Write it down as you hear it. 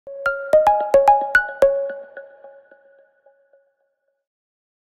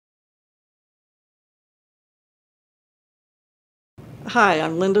Hi,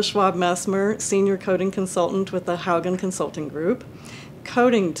 I'm Linda Schwab-Messmer, Senior Coding Consultant with the Haugen Consulting Group.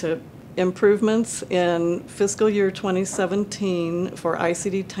 Coding tip improvements in fiscal year 2017 for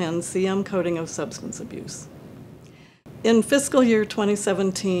ICD-10-CM coding of substance abuse. In fiscal year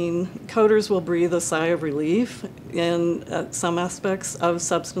 2017, coders will breathe a sigh of relief in some aspects of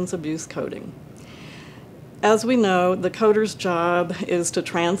substance abuse coding. As we know, the coder's job is to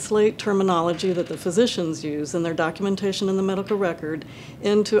translate terminology that the physicians use in their documentation in the medical record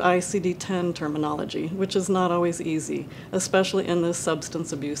into ICD-10 terminology, which is not always easy, especially in this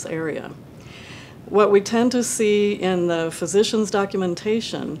substance abuse area. What we tend to see in the physician's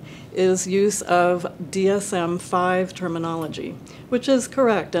documentation is use of DSM-5 terminology, which is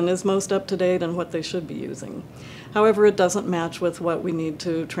correct and is most up-to-date and what they should be using. However, it doesn't match with what we need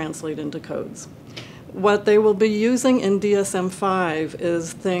to translate into codes. What they will be using in DSM-5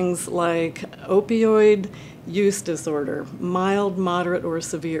 is things like opioid use disorder, mild, moderate, or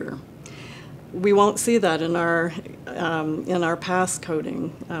severe. We won't see that in our past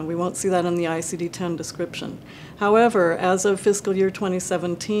coding. We won't see that in the ICD-10 description. However, as of fiscal year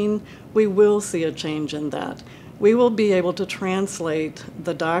 2017, we will see a change in that. We will be able to translate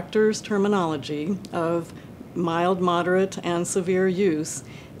the doctor's terminology of mild, moderate, and severe use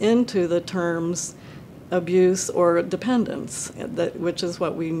into the terms abuse or dependence, which is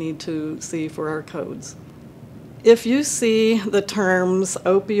what we need to see for our codes. If you see the terms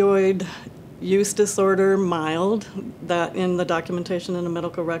opioid use disorder mild that in the documentation in a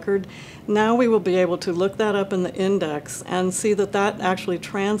medical record, now we will be able to look that up in the index and see that that actually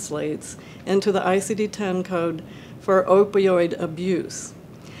translates into the ICD-10 code for opioid abuse.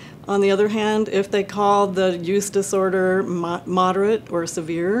 On the other hand, if they call the use disorder moderate or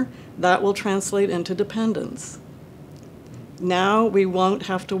severe, that will translate into dependence. Now we won't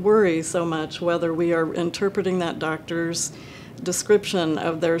have to worry so much whether we are interpreting that doctor's description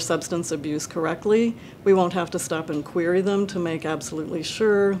of their substance abuse correctly. We won't have to stop and query them to make absolutely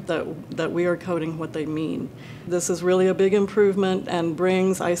sure that we are coding what they mean. This is really a big improvement and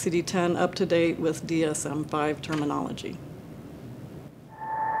brings ICD-10 up to date with DSM-5 terminology.